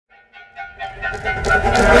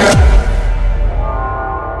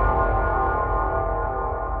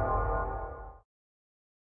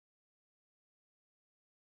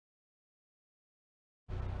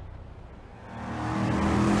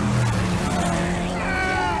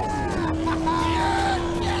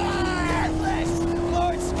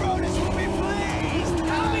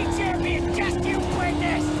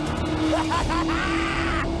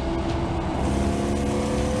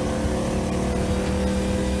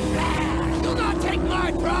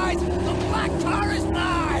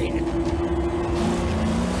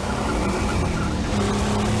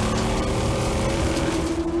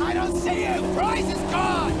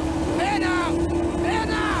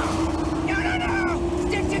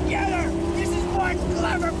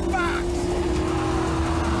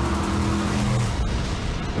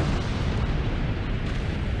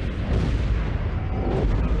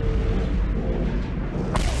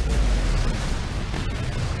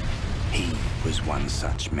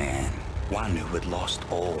Such man, one who had lost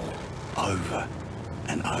all, over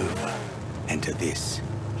and over, and to this,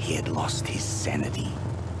 he had lost his sanity.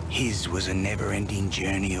 His was a never-ending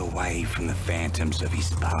journey away from the phantoms of his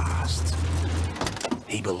past.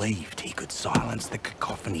 He believed he could silence the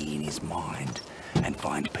cacophony in his mind and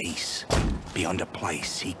find peace beyond a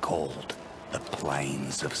place he called the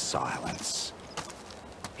Plains of Silence.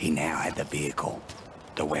 He now had the vehicle,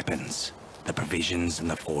 the weapons, the provisions and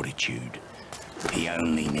the fortitude. He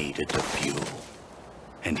only needed the fuel.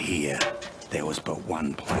 And here, there was but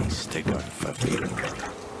one place to go for fuel.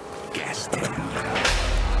 Gastown.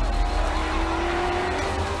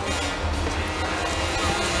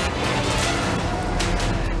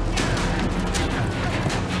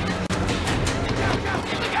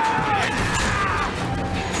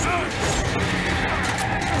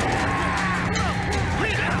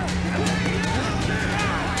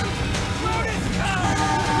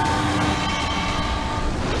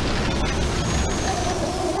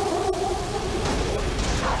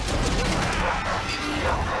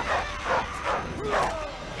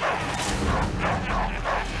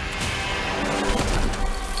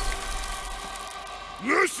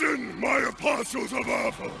 Listen, my apostles of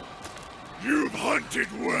Ava! You've hunted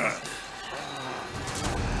well.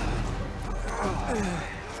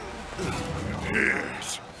 And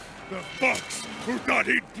here's the fox who thought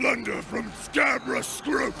he'd plunder from Scabrous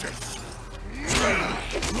Scrotus.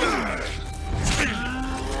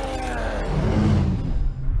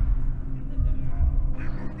 We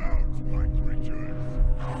move out, my creatures.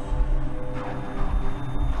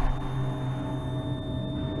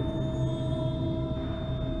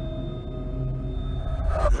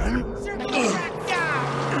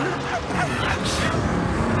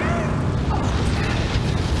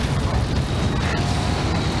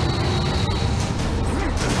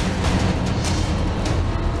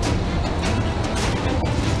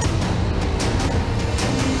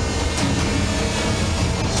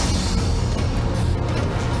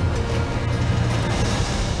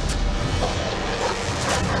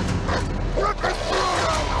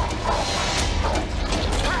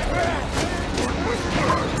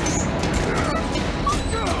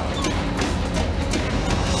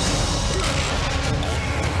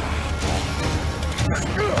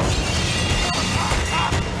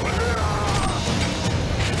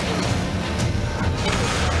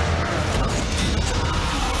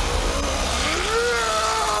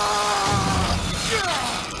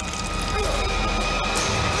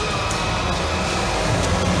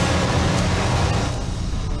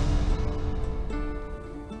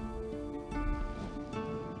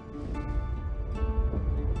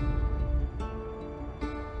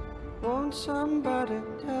 Won't somebody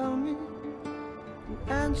tell me?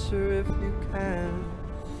 Answer if you can.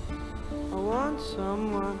 I want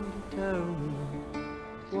someone to tell me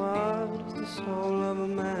what is the soul of a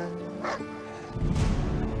man.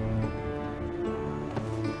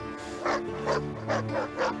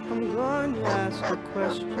 I'm going to ask a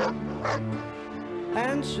question.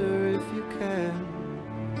 Answer if you can.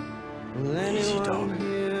 Will anyone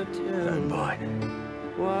here tell me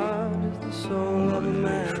what is the soul of a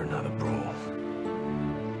man? For another brawl.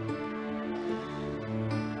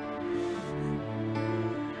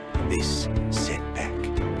 This setback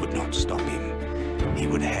would not stop him. He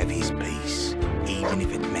would have his peace, even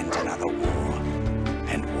if it meant another war.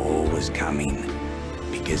 And war was coming,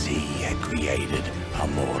 because he had created a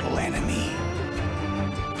mortal enemy.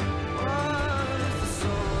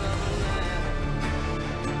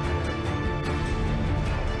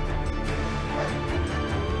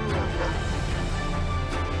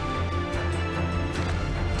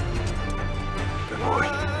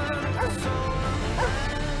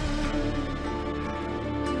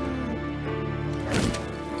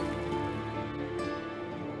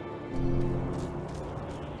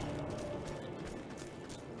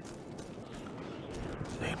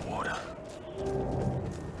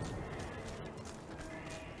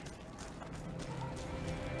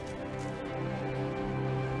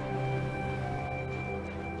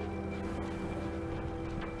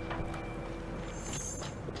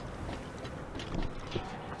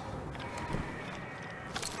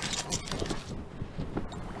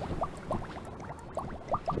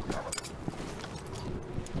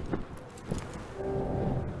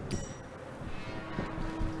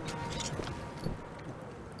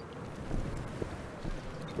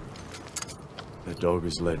 Dog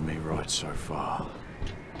has led me right so far.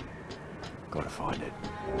 Gotta find it.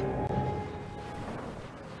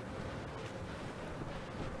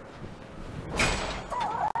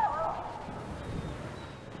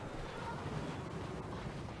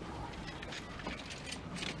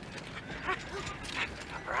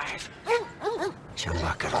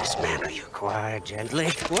 Chumbucket, dismantle you quiet, gently.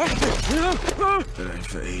 What? It ain't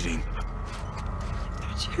for eating.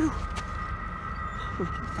 That's you.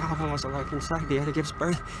 Valve was alive inside. The other gives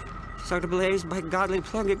birth. Start ablaze by godly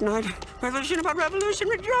plug ignite. Revolution about revolution,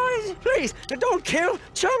 rejoice! Please, don't kill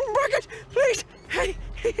Chumbucket! Please! Hey!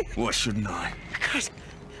 Why shouldn't I? Because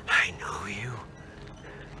I know you.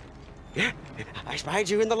 Yeah, I spied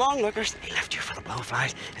you in the long lookers. They left you for the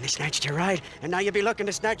blowflies, and they snatched your ride, and now you'll be looking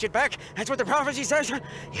to snatch it back. That's what the prophecy says. You're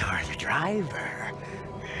the driver.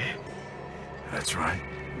 That's right.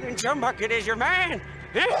 Then Chumbucket is your man.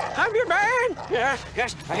 Yeah, I'm your man. Yeah,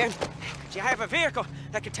 yes, I am. See, I have a vehicle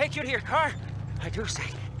that can take you to your car. I do say.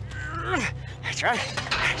 That's right.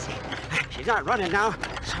 See, she's not running now.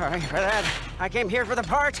 Sorry for that. I came here for the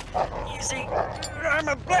parts. You see, I'm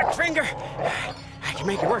a black finger. I can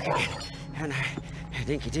make it work again. And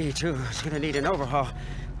Dinky D, too, is gonna need an overhaul.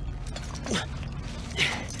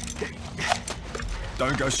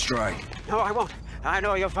 Don't go straight. No, I won't. I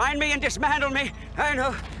know you'll find me and dismantle me. I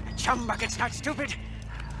know. Chumbucket's not stupid.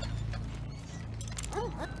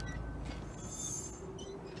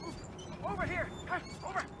 Over here.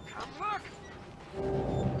 Over. Come look.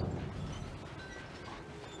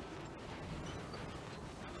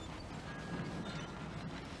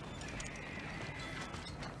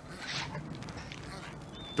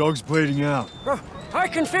 Dog's bleeding out. Oh, I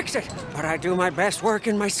can fix it, but I do my best work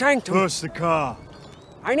in my sanctum. Push the car.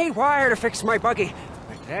 I need wire to fix my buggy,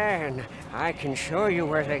 but then I can show you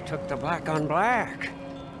where they took the black on black.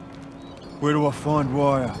 Where do I find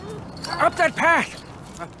wire? Up that path!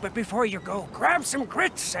 But before you go, grab some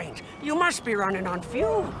grits, Saint. You must be running on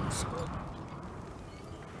fumes.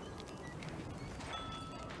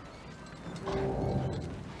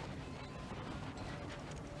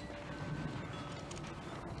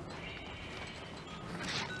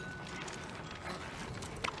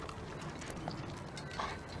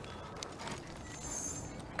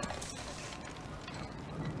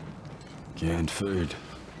 Canned food.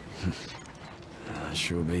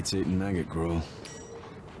 Sure beats eating maggot gruel.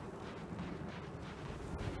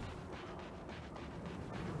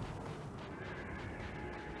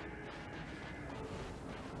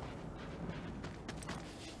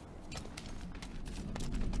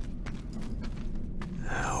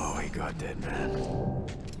 Oh, what we got, dead man?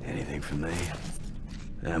 Anything for me?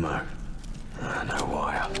 Ammo? No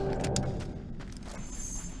wire.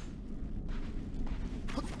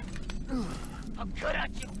 I'm good at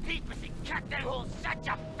you peepers and captain who'll such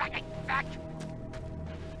a fucking fuck!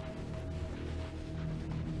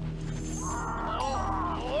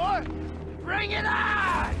 Oh, bring it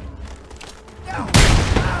on!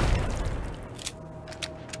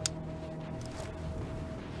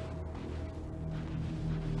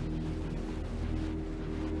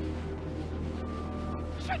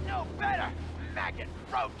 Should know better! Maggot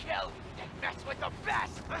roadkill! They mess with the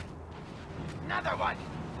best! Another one!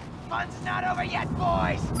 Fun's not over yet,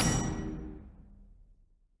 boys!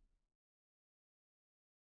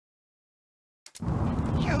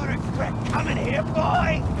 You regret coming here,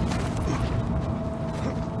 boy!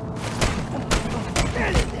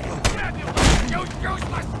 Get in there! Grab you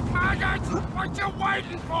useless maggots! What you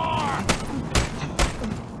waiting for?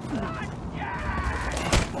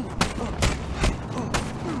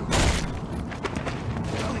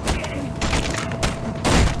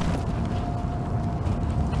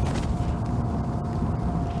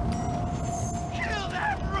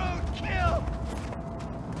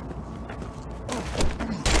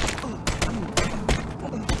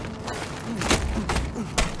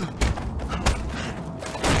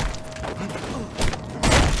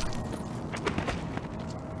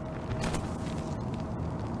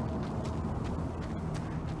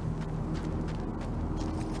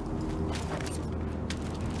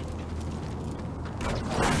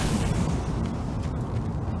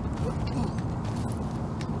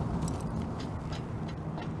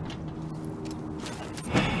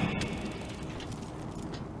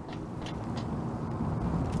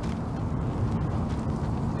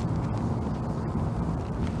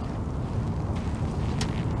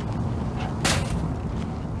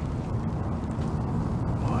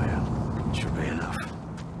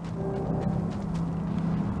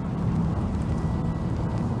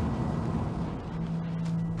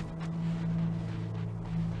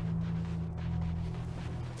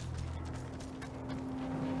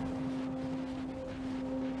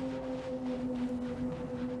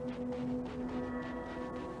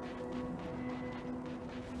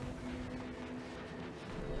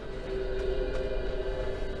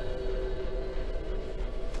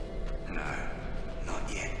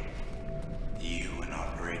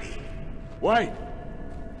 Wait!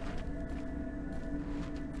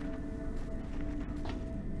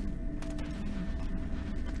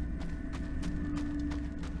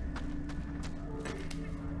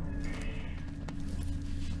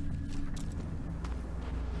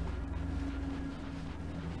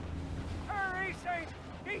 Hurry, Saint!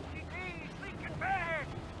 He's leaking bad!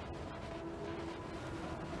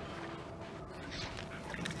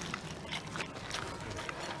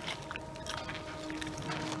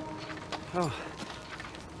 Oh.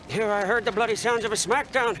 Here I heard the bloody sounds of a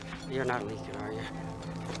smackdown. You're not leaking, are you?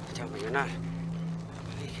 Tell me you're not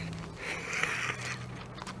leaking.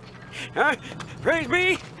 Huh? Praise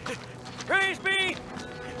be! Praise be!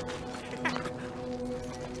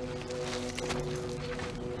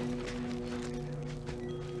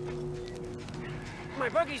 My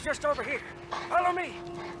buggy's just over here. Follow me.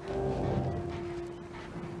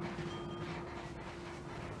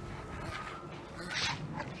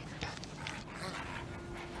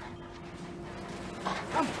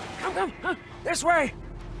 Come. Huh? This way.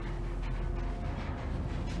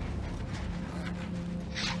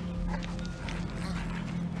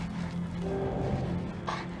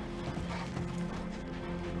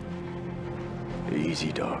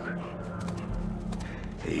 Easy, dog.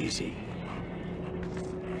 Easy.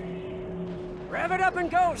 Rev it up and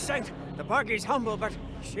go, Saint. The buggy's humble, but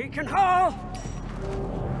she can haul.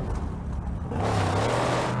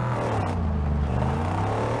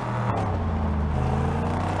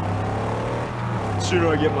 The sooner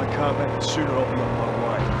I get my car back, the sooner I'll be on my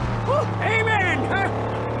way. Woo, amen! Huh?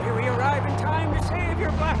 Here we arrive in time to save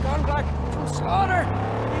your black on black from slaughter.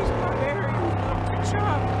 These barbarians love to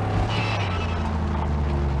chop.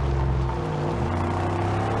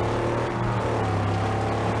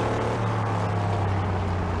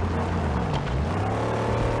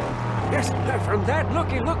 Yes, from that look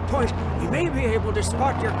point, we may be able to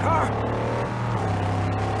spot your car.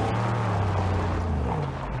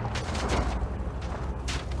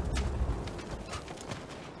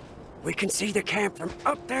 We can see the camp from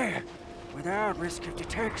up there, without risk of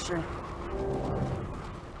detection.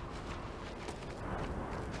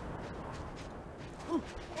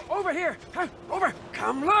 Over here! Over!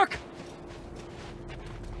 Come look!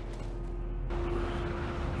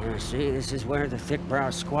 You see, this is where the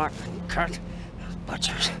thick-browed squat can cut. Those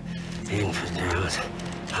butchers, infidels.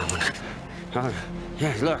 Oh,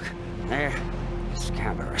 yeah, look, there.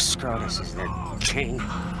 Scabrous Scrotus is their king.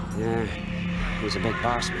 He's a big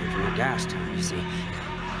boss man from the gas town, you see.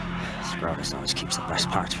 Scrotus always keeps the best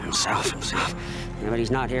parts for himself. Yeah, but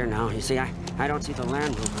he's not here now. You see, I don't see the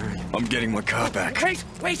Land Rover. I'm getting my car back. Wait,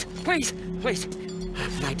 please.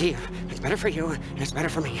 An idea. It's better for you, and it's better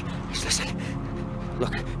for me. Just listen.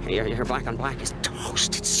 Look, your black on black is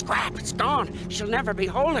toast. It's scrap. It's gone. She'll never be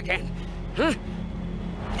whole again. Huh?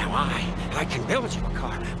 Now I can build you a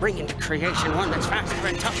car, bring into creation one that's faster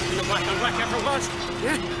and tougher than the black on black ever was.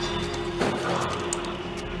 Yeah?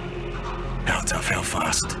 How tough, how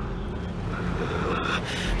fast?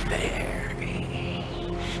 Very.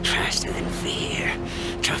 Faster than fear.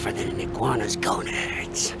 Tougher than an iguana's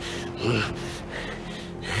gonads.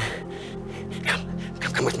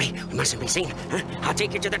 Come with me. We mustn't be seen. Huh? I'll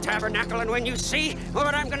take you to the tabernacle, and when you see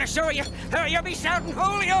what I'm going to show you, you'll be shouting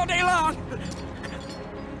holy all day long.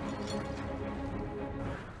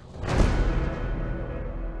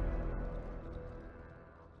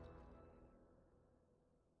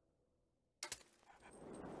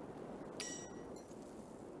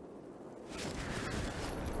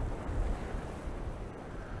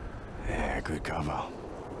 Yeah, good cover.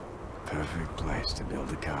 Perfect place to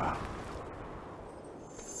build a car.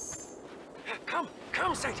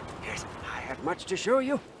 Come, Saint. Yes, I have much to show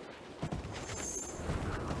you.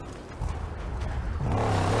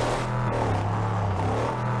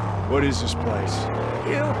 What is this place?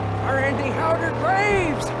 You are in the outer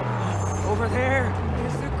graves. Over there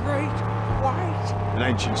is the Great White. An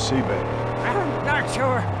ancient seabed. I'm not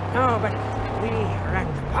sure. No, but we are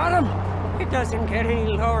at the bottom. It doesn't get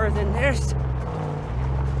any lower than this.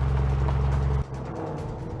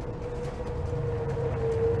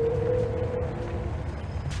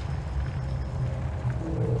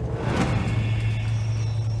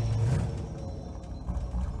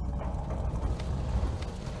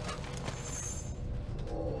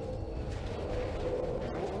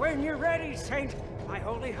 When you're ready, Saint, my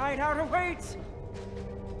holy hideout awaits.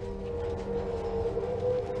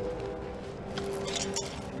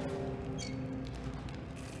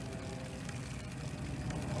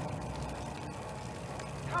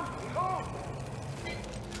 Come, behold.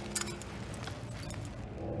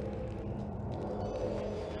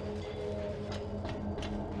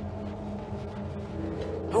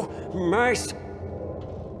 no mercy.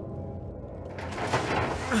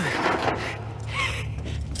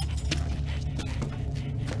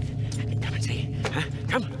 Come and see, huh?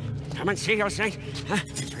 Come and see, I'll say. Huh?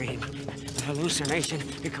 The dream, the hallucination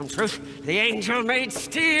become truth. The angel made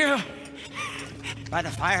steel. By the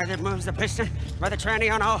fire that moves the piston, by the tranny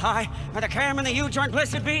on all high, by the cam and the U-joint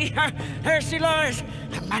blessed be, there she lies,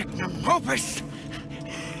 the Magnum Opus.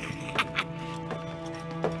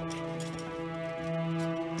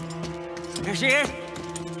 There she is.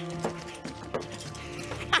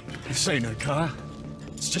 This ain't her car.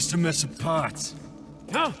 It's just a mess of parts.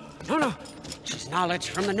 No. She's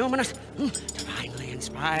knowledge from the numinous, divinely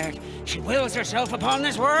inspired. She wills herself upon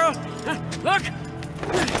this world. Look!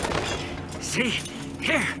 See,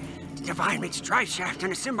 here, divine meets drive shaft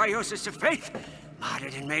and a symbiosis of faith.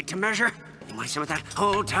 Modded and made to measure. You want some of that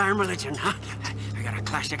old-time religion, huh? I got a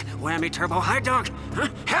classic whammy turbo high dog, huh?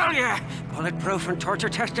 Hell yeah! Bulletproof and torture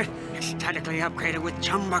tested. Statically upgraded with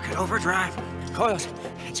Chumbucket overdrive. Coils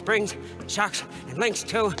and springs, shocks and links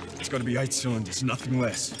too. It's gotta be 8 cylinders, nothing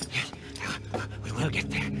less. Yes, we will get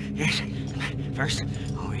there, yes. First,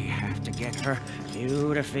 we have to get her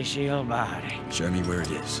beautificial body. Show me where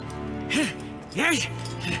it is. Yes!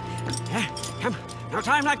 Come, no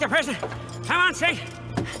time like the present. Come on, say.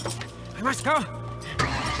 We must go.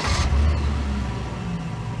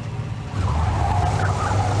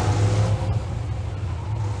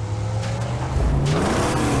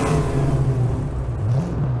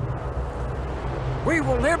 We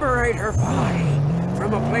will liberate her body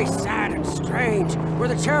from a place sad and strange, where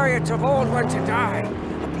the chariots of old went to die.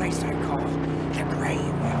 A place I call the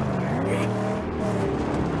graveyard.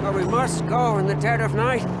 Where we must go in the dead of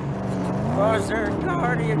night, when the buzzard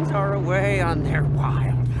guardians are away on their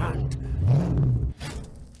wild hunt.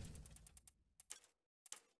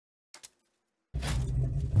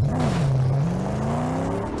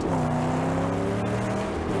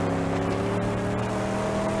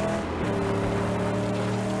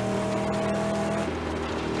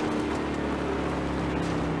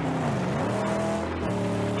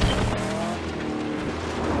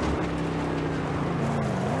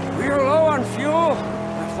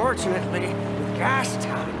 Unfortunately, with gas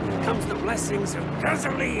time comes the blessings of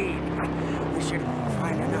gasoline. We should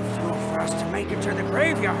find enough fuel for us to make it to the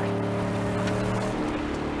graveyard.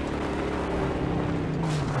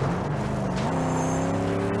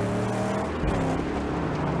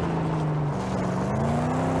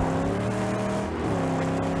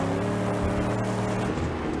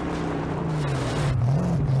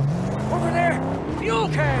 Over there! Fuel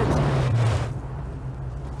cans!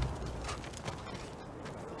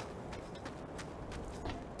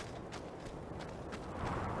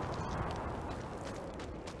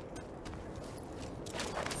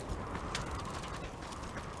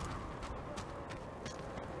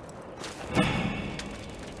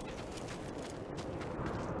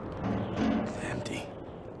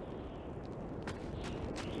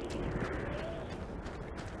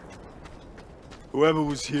 Whoever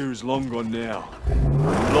was here is long gone now.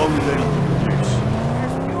 Long ready to produce.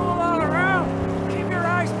 There's fuel all around. Keep your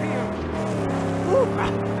eyes peeled. Ooh,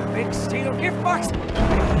 a big steel gift box.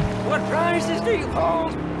 What prizes do you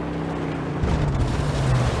hold?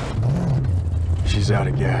 She's out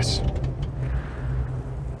of gas. A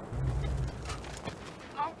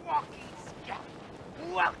walking scout.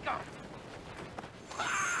 Welcome.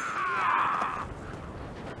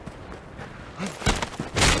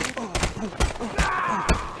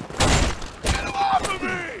 Get him off of me!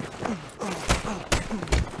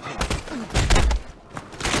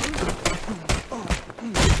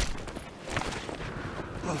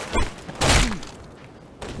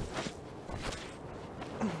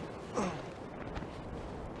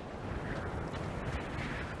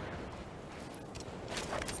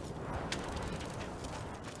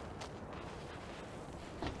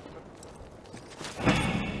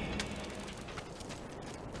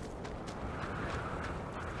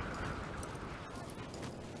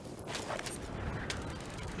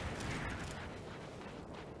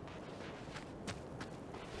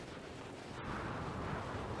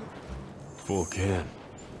 Full can.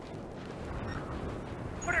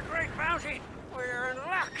 What a great bounty! We're in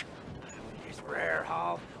luck! With this rare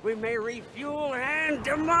haul, we may refuel and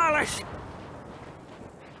demolish!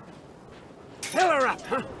 Fill her up,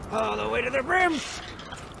 huh? All the way to the brim!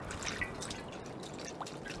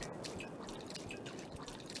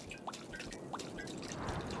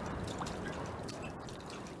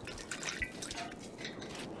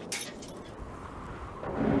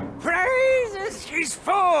 Praises! She's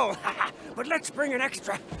full! But let's bring an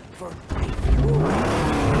extra for refuel.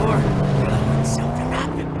 Or something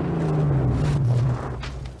happen.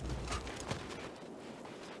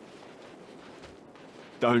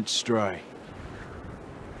 Don't stray.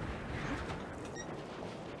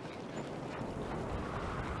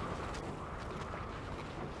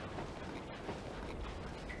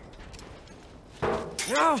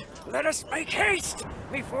 Now, let us make haste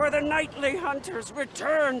before the nightly hunters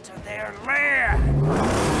return to their lair.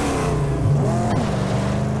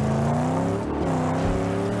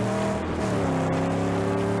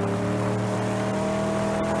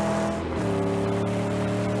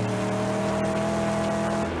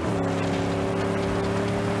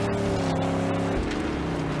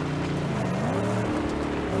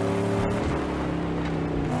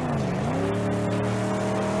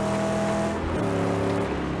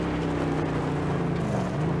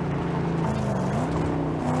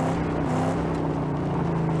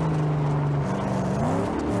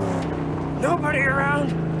 Nobody around.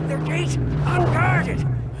 Their gate unguarded.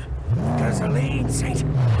 Gasoline, Saint.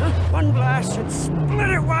 One blast should split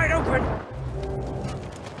it wide open.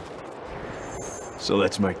 So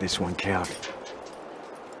let's make this one count.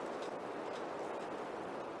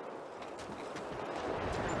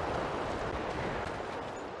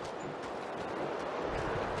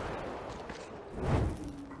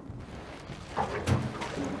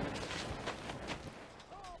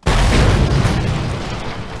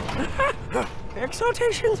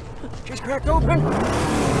 Exaltations! She's cracked open! We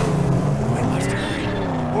must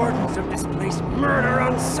hurry! Wardens of this place murder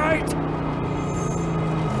on sight!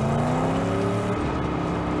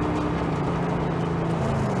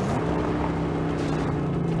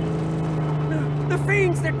 The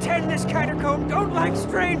fiends that tend this catacomb don't like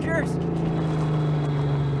strangers!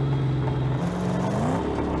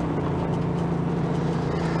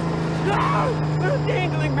 No!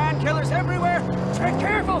 Dangling man-killers everywhere! Tread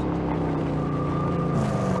careful!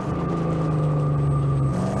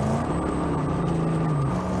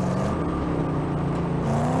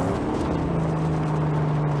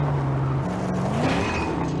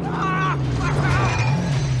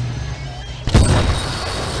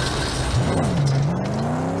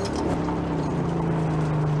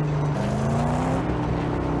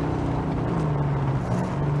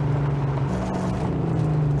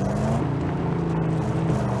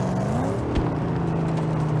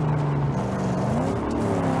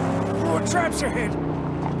 Traps ahead!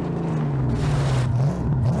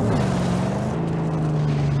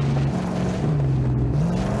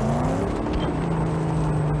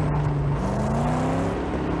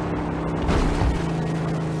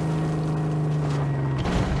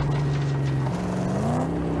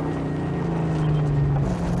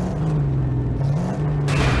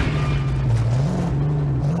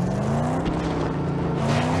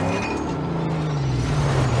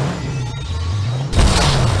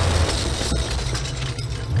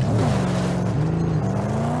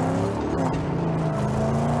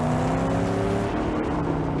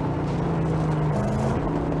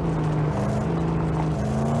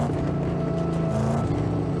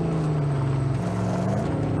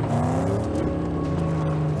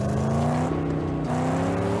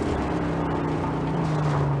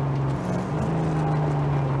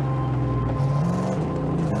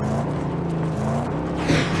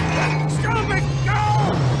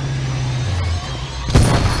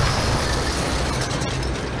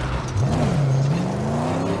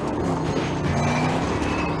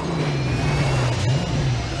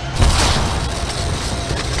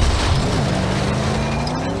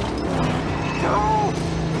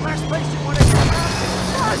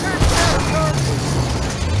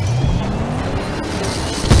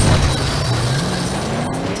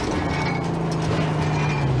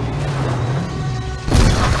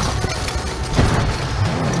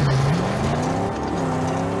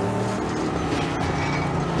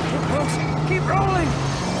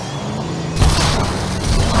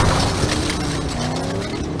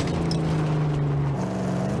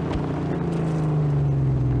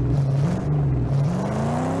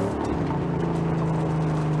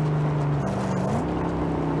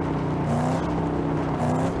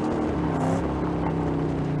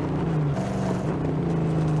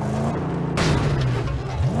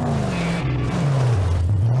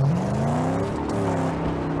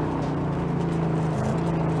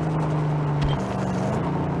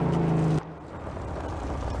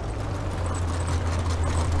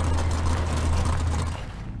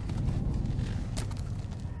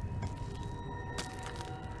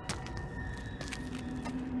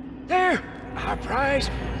 There! Our prize,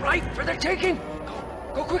 ripe for the taking!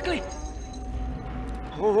 Go quickly!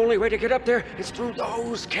 Only way to get up there is through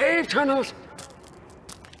those cave tunnels!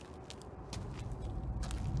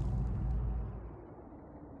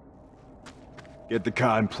 Get the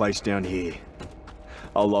car in place down here.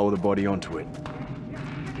 I'll lower the body onto it.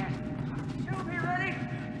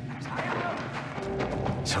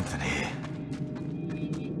 Something here.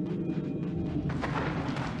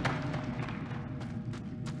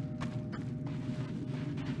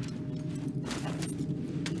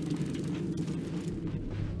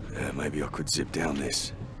 Maybe I could zip down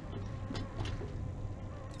this.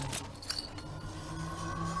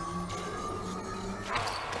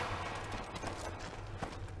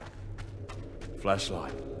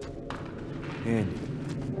 Flashlight. Handy.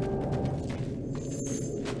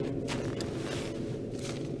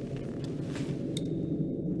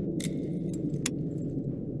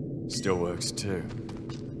 Still works too.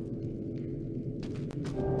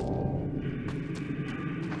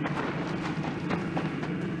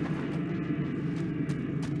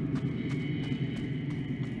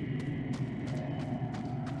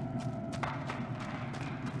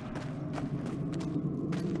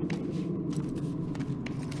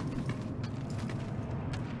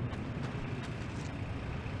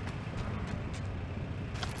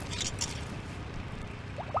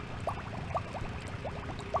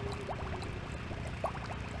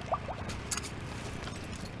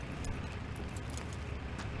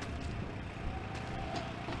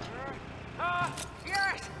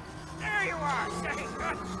 Yes! There you are, safe!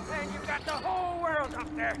 And you got the whole world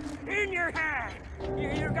up there, in your hand!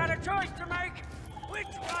 You got a choice to make. Which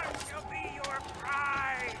one shall be your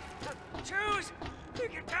prize? Choose!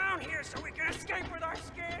 Get down here so we can escape with our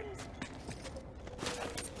skins!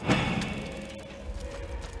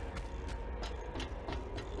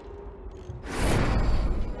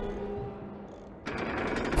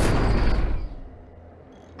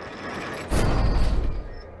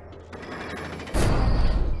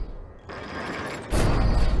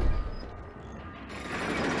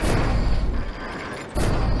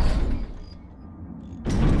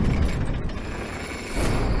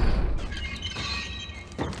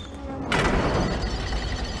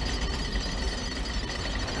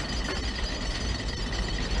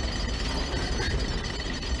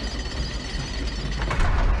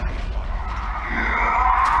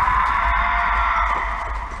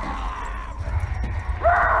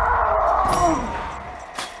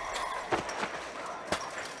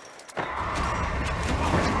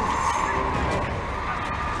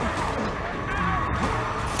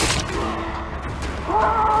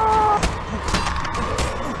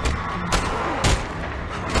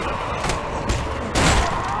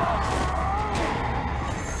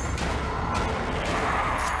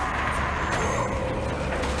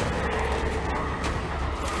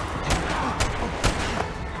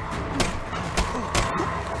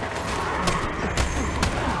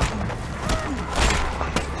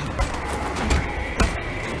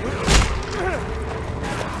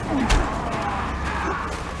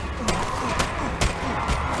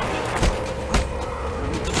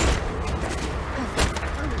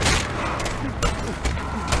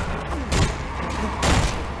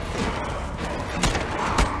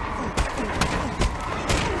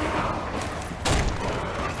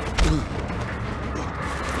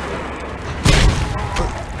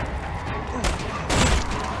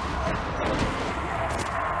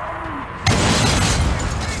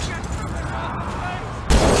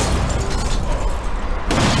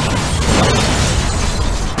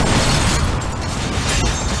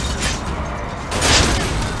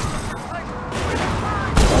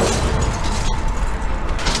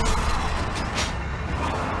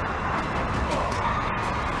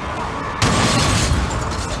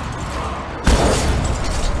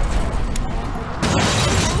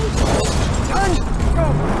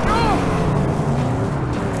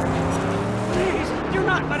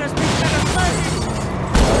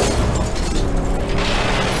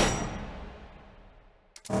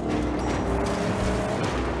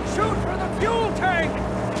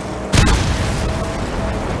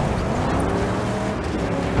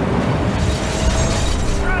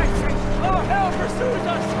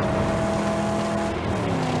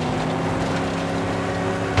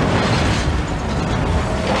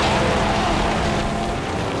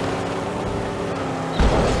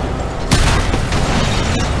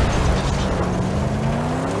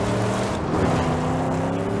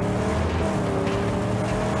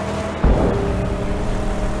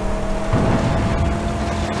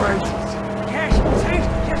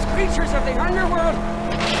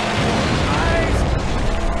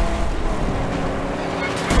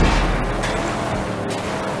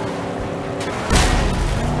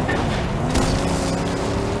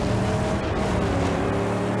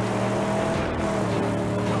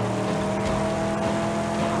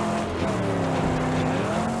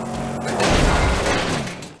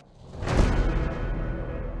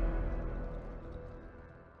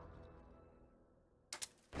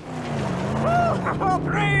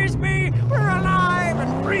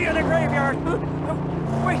 apart.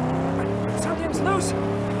 Wait, something's loose.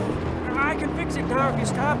 I can fix it now if you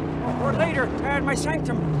stop, or later at my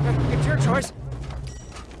sanctum. It's your choice.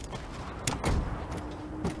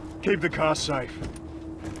 Keep the car safe.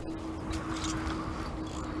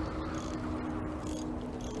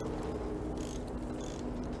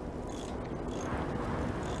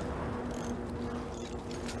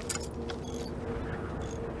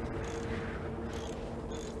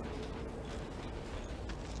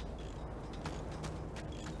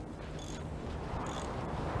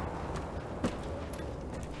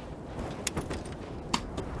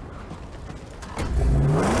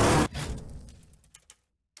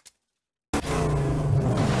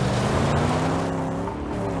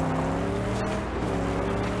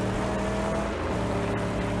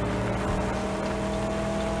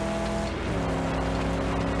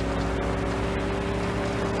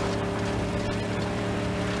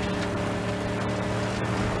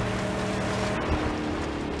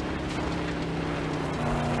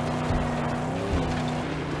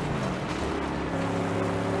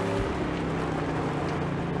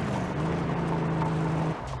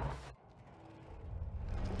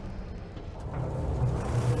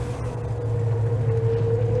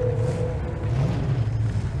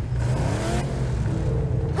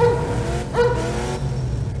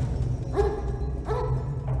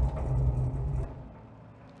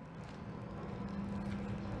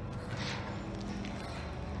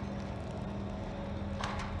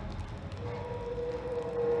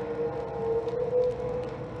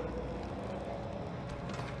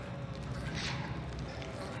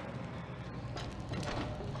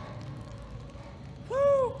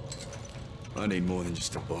 I need more than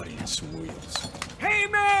just a body and some wheels. Hey,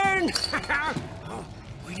 man! Oh,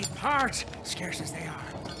 we need parts, scarce as they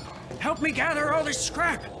are. Help me gather all this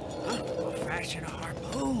scrap. We'll fashion a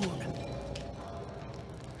harpoon.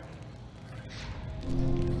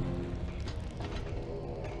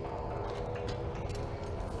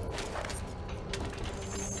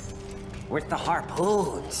 With the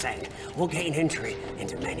harpoon set, we'll gain entry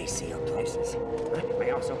into many sealed places. It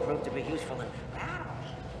may also prove to be useful in battle.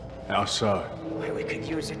 How so? Why, we could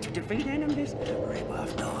use it to defeat enemies, rip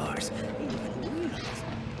off doors, even wheels.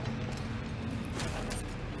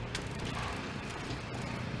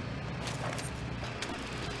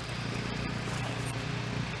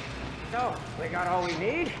 So, we got all we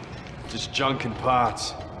need? Just junk and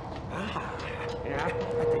parts. Ah, yeah,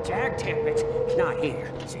 but the jag tip, it's not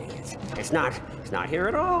here. See, it's not here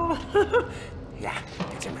at all. Yeah,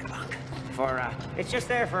 it's in my bunk. It's just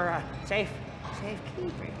there for,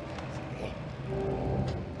 safekeeping.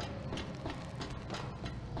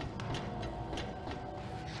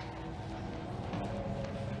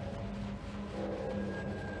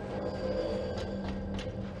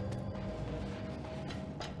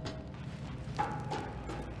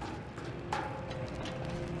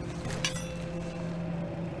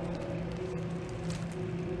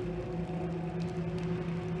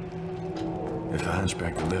 If a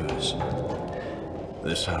hunchback delivers,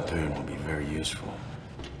 this harpoon will be very useful.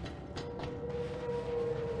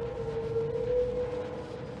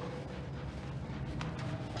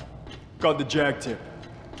 Got the jag tip.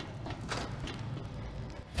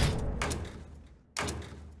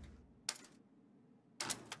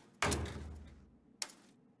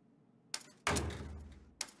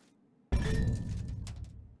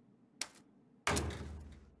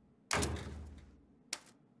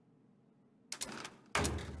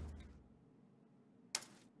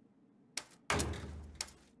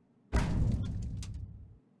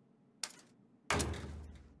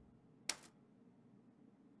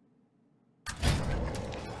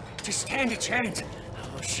 To stand a chance,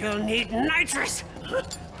 she'll need nitrous.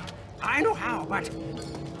 I know how, but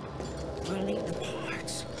we'll need the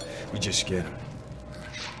parts. We just get them.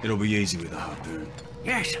 It'll be easy with a harpoon.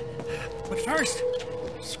 Yes, but first,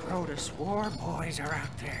 Scrotus war boys are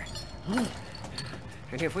out there.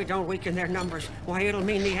 And if we don't weaken their numbers, why, it'll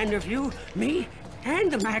mean the end of you, me,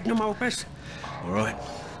 and the Magnum Opus. All right,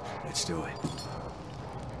 let's do it.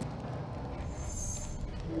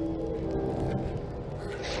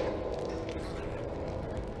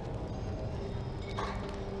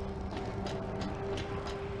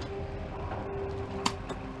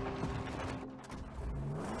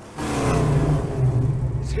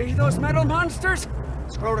 See those metal monsters?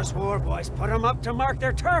 Scrotus war boys put them up to mark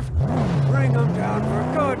their turf. Bring them down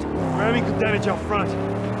for good. Ramming could damage our front,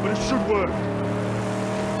 but it should work.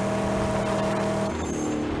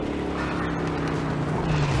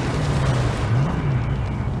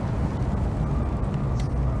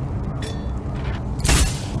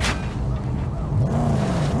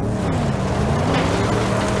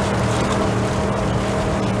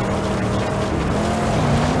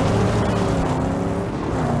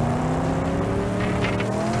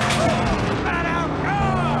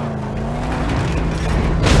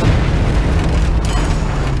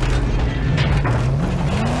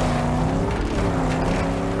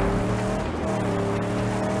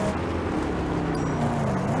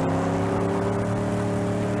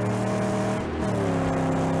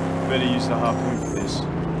 better use the harpoon for this.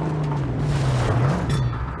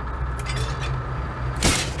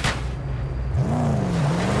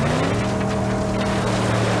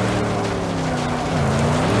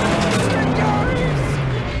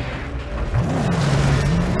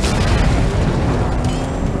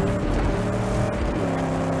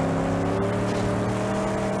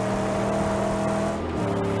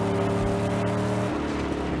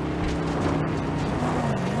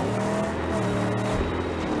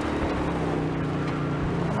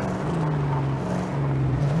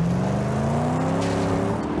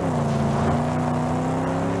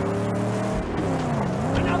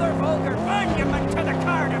 Vulgar monument to the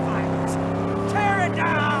carnival!